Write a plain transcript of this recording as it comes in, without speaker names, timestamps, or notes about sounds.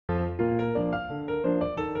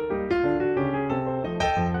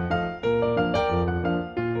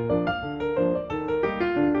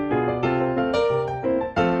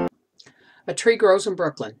A Tree Grows in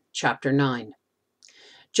Brooklyn, Chapter 9.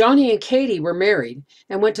 Johnny and Katie were married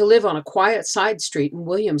and went to live on a quiet side street in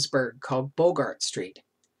Williamsburg called Bogart Street.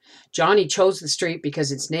 Johnny chose the street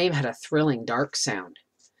because its name had a thrilling dark sound.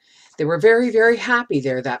 They were very, very happy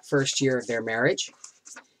there that first year of their marriage.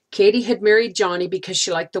 Katie had married Johnny because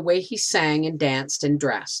she liked the way he sang and danced and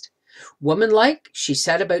dressed. Womanlike, she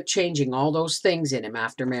set about changing all those things in him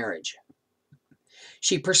after marriage.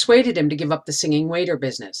 She persuaded him to give up the singing waiter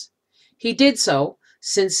business. He did so,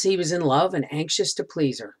 since he was in love and anxious to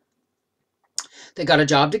please her. They got a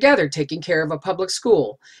job together taking care of a public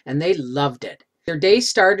school, and they loved it. Their day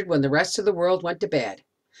started when the rest of the world went to bed.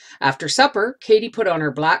 After supper, Katie put on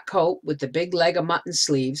her black coat with the big leg of mutton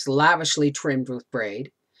sleeves lavishly trimmed with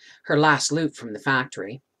braid, her last loot from the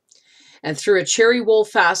factory, and threw a cherry wool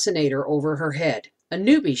fascinator over her head, a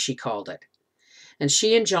newbie she called it, and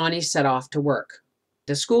she and Johnny set off to work.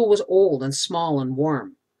 The school was old and small and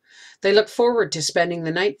warm. They looked forward to spending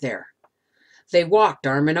the night there. They walked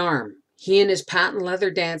arm in arm, he in his patent leather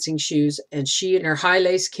dancing shoes and she in her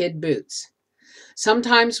high-lace kid boots.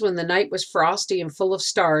 Sometimes when the night was frosty and full of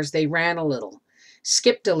stars, they ran a little,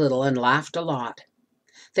 skipped a little, and laughed a lot.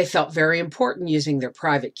 They felt very important using their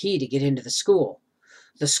private key to get into the school.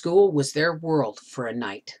 The school was their world for a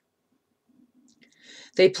night.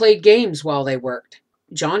 They played games while they worked.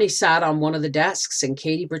 Johnny sat on one of the desks and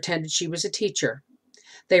Katie pretended she was a teacher.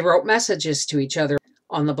 They wrote messages to each other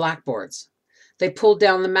on the blackboards. They pulled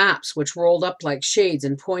down the maps, which rolled up like shades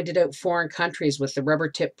and pointed out foreign countries with the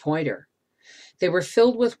rubber-tipped pointer. They were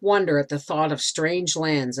filled with wonder at the thought of strange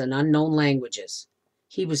lands and unknown languages.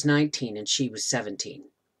 He was 19 and she was 17.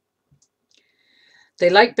 They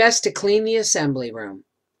liked best to clean the assembly room.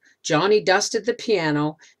 Johnny dusted the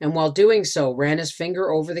piano and while doing so ran his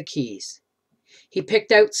finger over the keys. He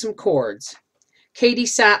picked out some chords. Katie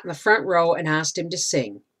sat in the front row and asked him to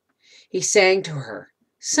sing. He sang to her,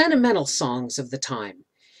 sentimental songs of the time.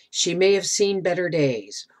 She may have seen better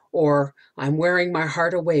days, or I'm wearing my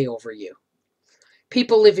heart away over you.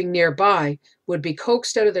 People living nearby would be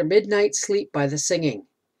coaxed out of their midnight sleep by the singing.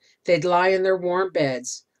 They'd lie in their warm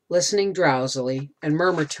beds, listening drowsily, and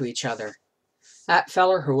murmur to each other, that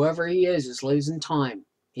feller, whoever he is losing time.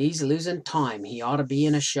 He's losing time. He ought to be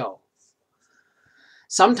in a show.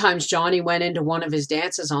 Sometimes Johnny went into one of his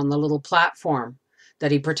dances on the little platform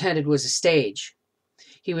that he pretended was a stage.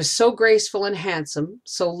 He was so graceful and handsome,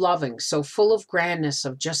 so loving, so full of grandness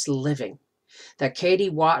of just living, that Katie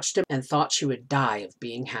watched him and thought she would die of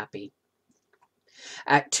being happy.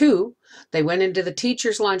 At 2, they went into the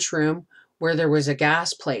teacher's lunchroom where there was a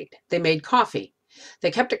gas plate. They made coffee.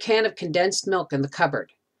 They kept a can of condensed milk in the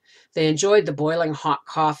cupboard. They enjoyed the boiling hot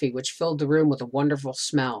coffee, which filled the room with a wonderful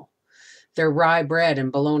smell. Their rye bread and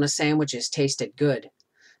bologna sandwiches tasted good.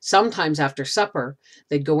 Sometimes after supper,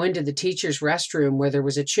 they'd go into the teacher's restroom where there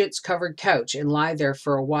was a chintz-covered couch and lie there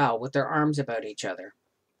for a while with their arms about each other.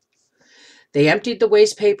 They emptied the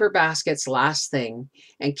waste paper baskets last thing,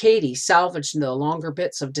 and Katie salvaged the longer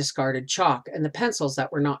bits of discarded chalk and the pencils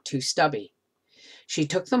that were not too stubby. She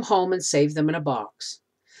took them home and saved them in a box.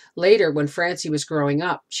 Later, when Francie was growing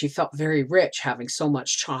up, she felt very rich having so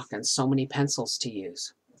much chalk and so many pencils to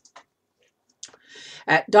use.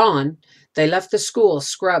 At dawn, they left the school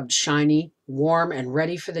scrubbed, shiny, warm, and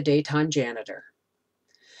ready for the daytime janitor.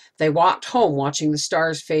 They walked home watching the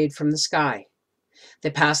stars fade from the sky. They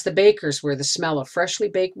passed the baker's where the smell of freshly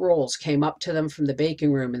baked rolls came up to them from the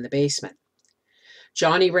baking room in the basement.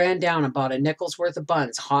 Johnny ran down and bought a nickel's worth of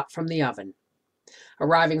buns hot from the oven.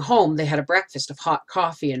 Arriving home, they had a breakfast of hot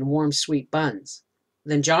coffee and warm sweet buns.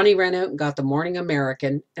 Then Johnny ran out and got the Morning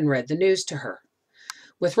American and read the news to her,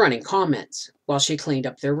 with running comments, while she cleaned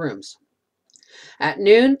up their rooms. At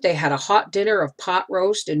noon, they had a hot dinner of pot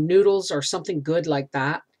roast and noodles or something good like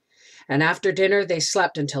that, and after dinner, they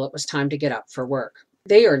slept until it was time to get up for work.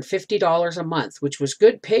 They earned $50 a month, which was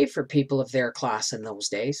good pay for people of their class in those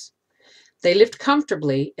days. They lived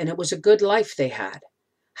comfortably, and it was a good life they had,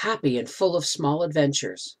 happy and full of small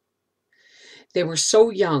adventures. They were so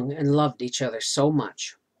young and loved each other so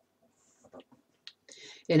much.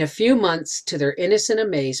 In a few months, to their innocent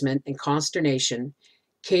amazement and consternation,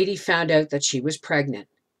 Katie found out that she was pregnant.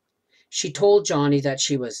 She told Johnny that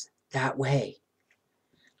she was that way.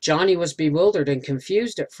 Johnny was bewildered and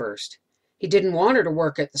confused at first. He didn't want her to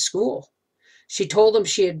work at the school. She told him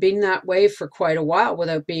she had been that way for quite a while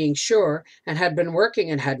without being sure and had been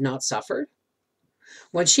working and had not suffered.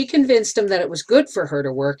 When she convinced him that it was good for her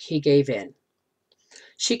to work, he gave in.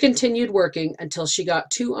 She continued working until she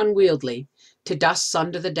got too unwieldy to dust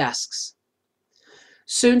under the desks.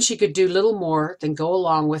 Soon she could do little more than go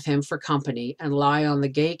along with him for company and lie on the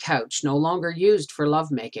gay couch no longer used for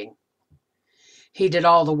lovemaking. He did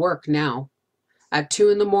all the work now. At 2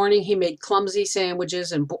 in the morning, he made clumsy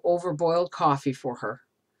sandwiches and overboiled coffee for her.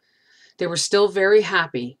 They were still very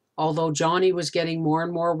happy, although Johnny was getting more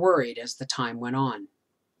and more worried as the time went on.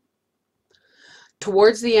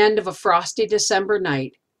 Towards the end of a frosty December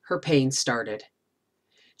night, her pain started.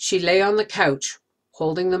 She lay on the couch,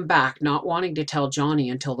 holding them back, not wanting to tell Johnny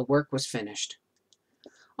until the work was finished.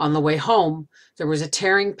 On the way home, there was a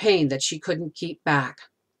tearing pain that she couldn't keep back.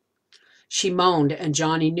 She moaned, and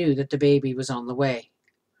Johnny knew that the baby was on the way.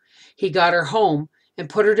 He got her home and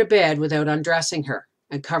put her to bed without undressing her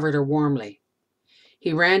and covered her warmly.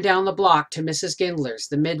 He ran down the block to Mrs. Gindler's,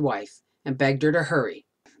 the midwife, and begged her to hurry.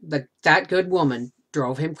 That good woman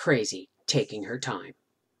drove him crazy, taking her time.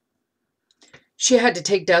 She had to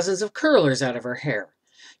take dozens of curlers out of her hair.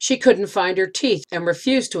 She couldn't find her teeth and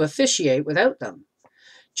refused to officiate without them.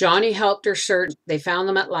 Johnny helped her search. They found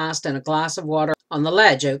them at last in a glass of water on the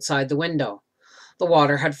ledge outside the window. The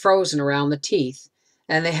water had frozen around the teeth,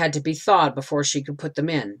 and they had to be thawed before she could put them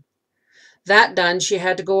in. That done, she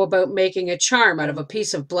had to go about making a charm out of a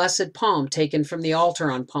piece of blessed palm taken from the altar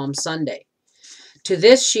on Palm Sunday. To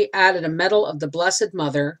this she added a medal of the Blessed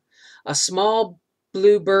Mother, a small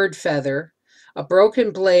blue bird feather, a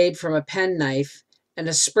broken blade from a penknife, and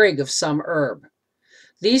a sprig of some herb.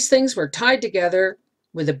 These things were tied together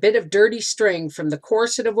with a bit of dirty string from the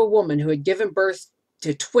corset of a woman who had given birth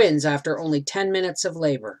to twins after only 10 minutes of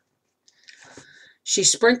labor. She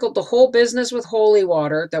sprinkled the whole business with holy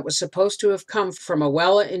water that was supposed to have come from a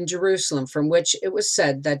well in Jerusalem, from which it was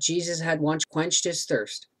said that Jesus had once quenched his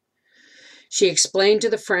thirst. She explained to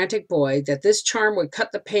the frantic boy that this charm would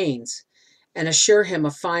cut the pains and assure him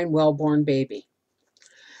a fine, well-born baby.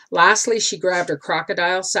 Lastly, she grabbed her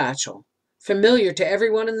crocodile satchel, familiar to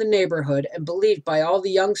everyone in the neighborhood and believed by all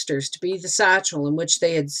the youngsters to be the satchel in which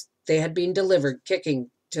they had been delivered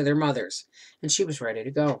kicking to their mothers, and she was ready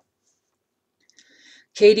to go.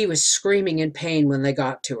 Katie was screaming in pain when they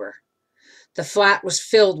got to her. The flat was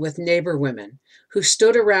filled with neighbor women who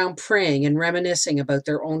stood around praying and reminiscing about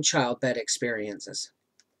their own childbed experiences.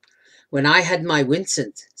 "When I had my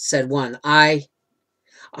Vincent," said one, I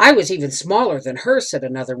was even smaller than her," said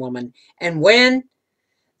another woman. "And when—"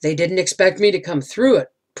 "They didn't expect me to come through it,"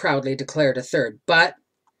 proudly declared a third. But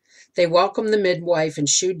they welcomed the midwife and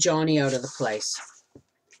shooed Johnny out of the place.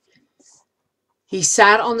 He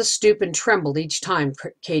sat on the stoop and trembled each time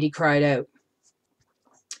Katie cried out.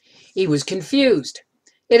 He was confused.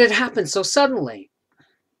 It had happened so suddenly.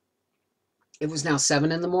 It was now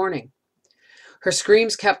 7 in the morning. Her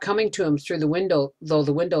screams kept coming to him through the window, though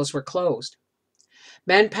the windows were closed.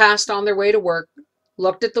 Men passed on their way to work,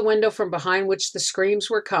 looked at the window from behind which the screams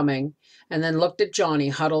were coming, and then looked at Johnny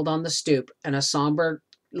huddled on the stoop, and a somber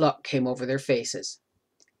look came over their faces.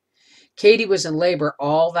 Katie was in labor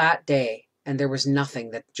all that day, and there was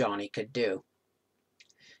nothing that Johnny could do.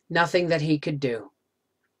 Nothing that he could do.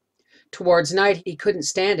 Towards night, he couldn't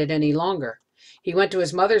stand it any longer. He went to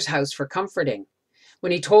his mother's house for comforting.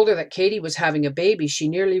 When he told her that Katie was having a baby, she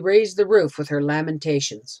nearly raised the roof with her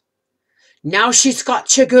lamentations. "Now she's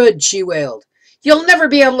got you good," she wailed. "You'll never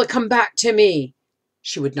be able to come back to me."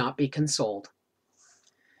 She would not be consoled.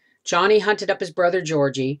 Johnny hunted up his brother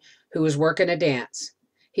Georgie, who was working a dance.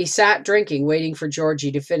 He sat drinking, waiting for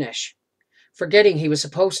Georgie to finish, forgetting he was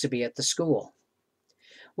supposed to be at the school.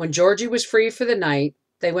 When Georgie was free for the night,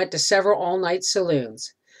 they went to several all-night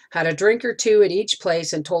saloons, had a drink or two at each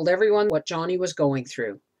place, and told everyone what Johnny was going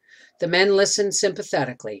through. The men listened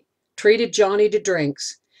sympathetically, treated Johnny to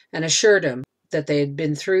drinks, and assured him that they had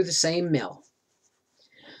been through the same mill.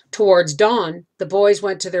 Towards dawn, the boys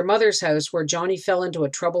went to their mother's house, where Johnny fell into a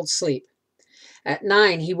troubled sleep. At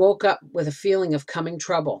 9, he woke up with a feeling of coming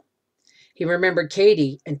trouble. He remembered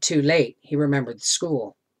Katie, and too late, he remembered the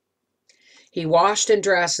school. He washed and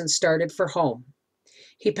dressed and started for home.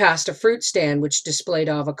 He passed a fruit stand which displayed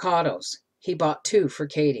avocados. He bought 2 for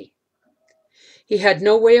Katie. He had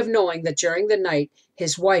no way of knowing that during the night,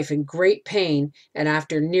 his wife, in great pain and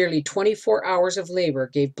after nearly 24 hours of labor,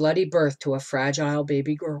 gave bloody birth to a fragile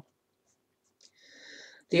baby girl.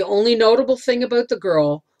 The only notable thing about the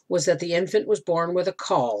girl was that the infant was born with a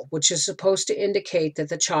caul, which is supposed to indicate that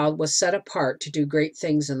the child was set apart to do great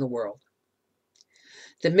things in the world.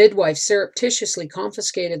 The midwife surreptitiously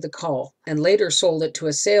confiscated the caul and later sold it to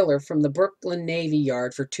a sailor from the Brooklyn Navy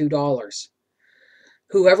Yard for $2.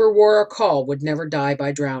 Whoever wore a caul would never die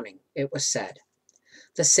by drowning, it was said.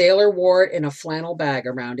 The sailor wore it in a flannel bag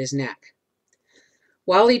around his neck.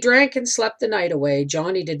 While he drank and slept the night away,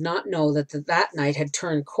 Johnny did not know that that night had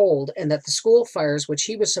turned cold, and that the school fires which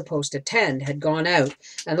he was supposed to tend had gone out,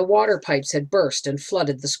 and the water pipes had burst and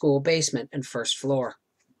flooded the school basement and first floor.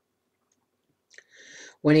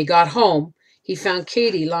 When he got home, he found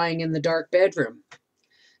Katie lying in the dark bedroom.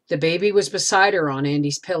 The baby was beside her on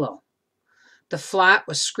Andy's pillow. The flat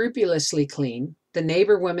was scrupulously clean. The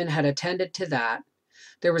neighbor women had attended to that.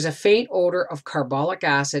 There was a faint odor of carbolic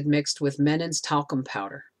acid mixed with Menin's talcum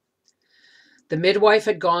powder. The midwife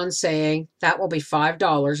had gone, saying, "That will be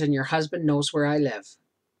 $5 and your husband knows where I live."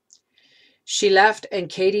 She left, and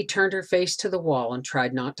Katie turned her face to the wall and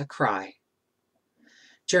tried not to cry.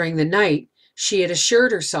 During the night, she had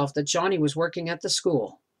assured herself that Johnny was working at the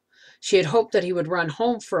school. She had hoped that he would run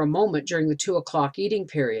home for a moment during the 2 o'clock eating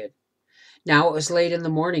period. Now it was late in the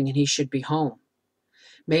morning and he should be home.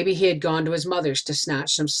 Maybe he had gone to his mother's to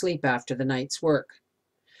snatch some sleep after the night's work.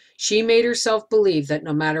 She made herself believe that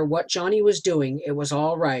no matter what Johnny was doing, it was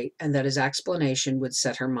all right and that his explanation would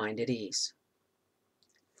set her mind at ease.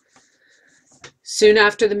 Soon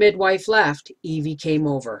after the midwife left, Evie came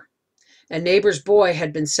over. A neighbor's boy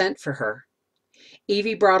had been sent for her.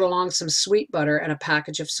 Evie brought along some sweet butter and a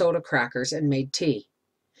package of soda crackers and made tea.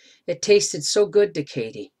 It tasted so good to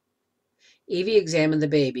Katie. Evie examined the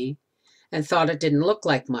baby and thought it didn't look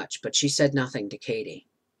like much, but she said nothing to Katie.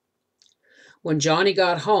 When Johnny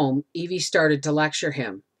got home, Evie started to lecture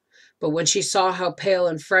him, but when she saw how pale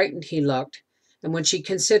and frightened he looked, and when she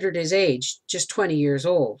considered his age, just 20 years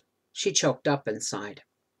old, she choked up inside.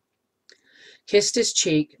 Kissed his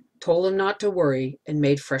cheek, told him not to worry, and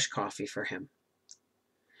made fresh coffee for him.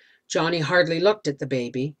 Johnny hardly looked at the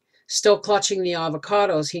baby. Still clutching the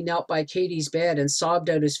avocados, he knelt by Katie's bed and sobbed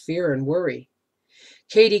out his fear and worry.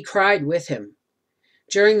 Katie cried with him.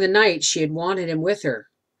 During the night, she had wanted him with her.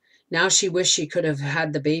 Now she wished she could have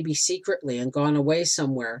had the baby secretly and gone away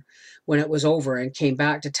somewhere when it was over and came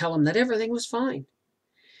back to tell him that everything was fine.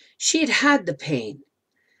 She had had the pain.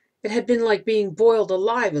 It had been like being boiled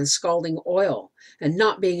alive in scalding oil and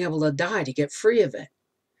not being able to die to get free of it.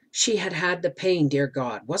 She had had the pain, dear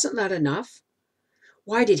God. Wasn't that enough?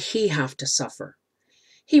 Why did he have to suffer?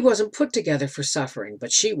 He wasn't put together for suffering,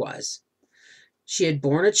 but she was. She had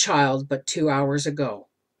borne a child but 2 hours ago.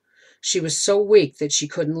 She was so weak that she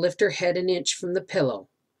couldn't lift her head an inch from the pillow.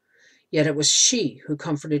 Yet it was she who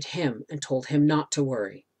comforted him and told him not to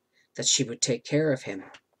worry, that she would take care of him.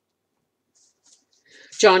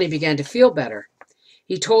 Johnny began to feel better.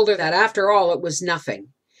 He told her that after all it was nothing,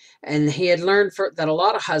 and he had learned that a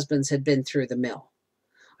lot of husbands had been through the mill.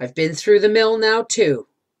 I've been through the mill now too.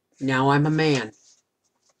 Now I'm a man.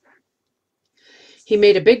 He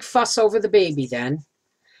made a big fuss over the baby then.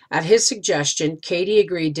 At his suggestion, Katie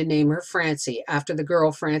agreed to name her Francie after the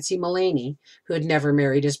girl Francie Mullaney, who had never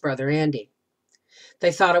married his brother Andy.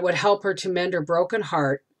 They thought it would help her to mend her broken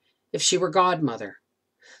heart if she were godmother.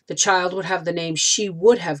 The child would have the name she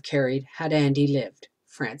would have carried had Andy lived,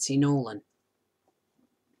 Francie Nolan.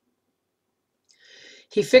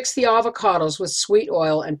 He fixed the avocados with sweet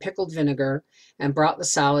oil and pickled vinegar and brought the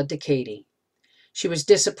salad to Katie. She was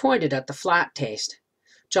disappointed at the flat taste.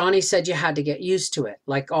 Johnny said you had to get used to it,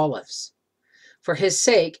 like olives. For his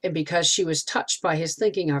sake, and because she was touched by his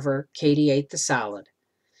thinking of her, Katie ate the salad.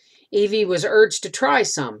 Evie was urged to try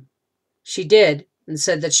some. She did, and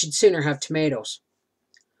said that she'd sooner have tomatoes.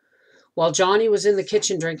 While Johnny was in the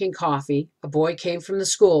kitchen drinking coffee, a boy came from the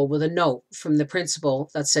school with a note from the principal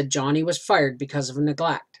that said Johnny was fired because of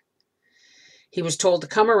neglect. He was told to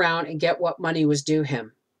come around and get what money was due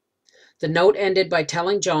him. The note ended by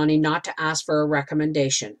telling Johnny not to ask for a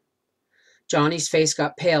recommendation. Johnny's face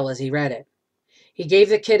got pale as he read it. He gave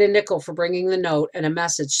the kid a nickel for bringing the note and a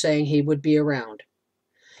message saying he would be around.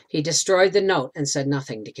 He destroyed the note and said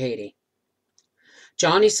nothing to Katie.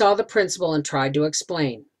 Johnny saw the principal and tried to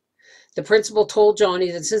explain. The principal told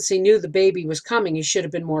Johnny that since he knew the baby was coming, he should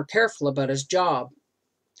have been more careful about his job.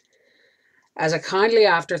 As a kindly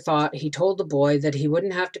afterthought, he told the boy that he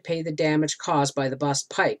wouldn't have to pay the damage caused by the bust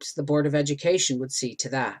pipes. The Board of Education would see to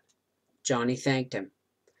that. Johnny thanked him.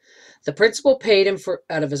 The principal paid him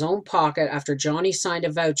out of his own pocket after Johnny signed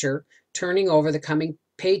a voucher, turning over the coming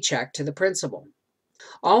paycheck to the principal.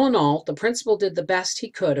 All in all, the principal did the best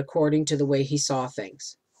he could according to the way he saw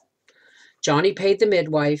things. Johnny paid the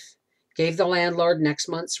midwife, gave the landlord next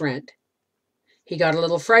month's rent. He got a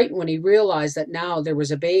little frightened when he realized that now there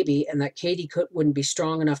was a baby and that Katie wouldn't be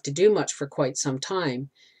strong enough to do much for quite some time,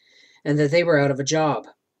 and that they were out of a job.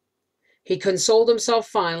 He consoled himself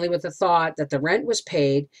finally with the thought that the rent was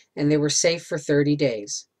paid and they were safe for 30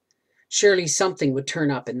 days. Surely something would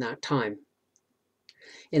turn up in that time.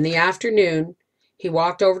 In the afternoon, he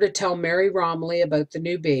walked over to tell Mary Romilly about the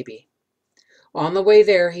new baby. On the way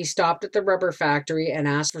there, he stopped at the rubber factory and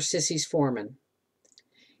asked for Sissy's foreman.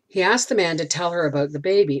 He asked the man to tell her about the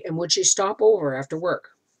baby and would she stop over after work.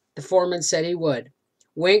 The foreman said he would.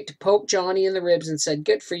 winked, poked Johnny in the ribs, and said,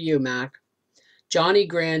 "Good for you, Mac." Johnny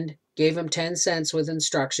grinned, gave him 10 cents with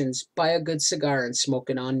instructions, "Buy a good cigar and smoke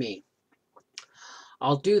it on me."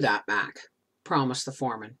 "I'll do that, Mac," promised the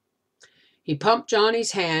foreman. He pumped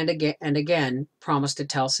Johnny's hand again and again promised to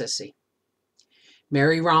tell Sissy.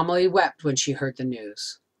 Mary Romilly wept when she heard the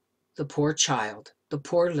news. The poor child, the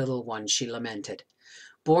poor little one, she lamented.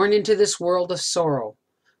 Born into this world of sorrow,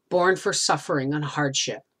 born for suffering and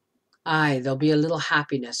hardship. Aye, there'll be a little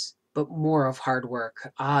happiness, but more of hard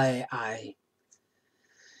work. Aye, aye.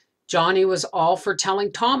 Johnny was all for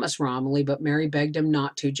telling Thomas Romilly, but Mary begged him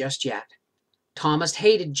not to just yet. Thomas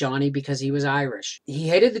hated Johnny because he was Irish. He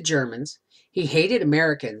hated the Germans. He hated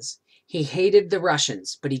Americans. He hated the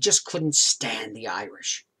Russians, but he just couldn't stand the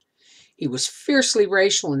Irish. He was fiercely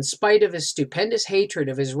racial in spite of his stupendous hatred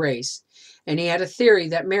of his race, and he had a theory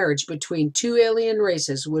that marriage between two alien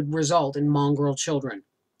races would result in mongrel children.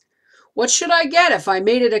 "What should I get if I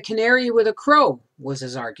mated a canary with a crow?" was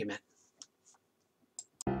his argument.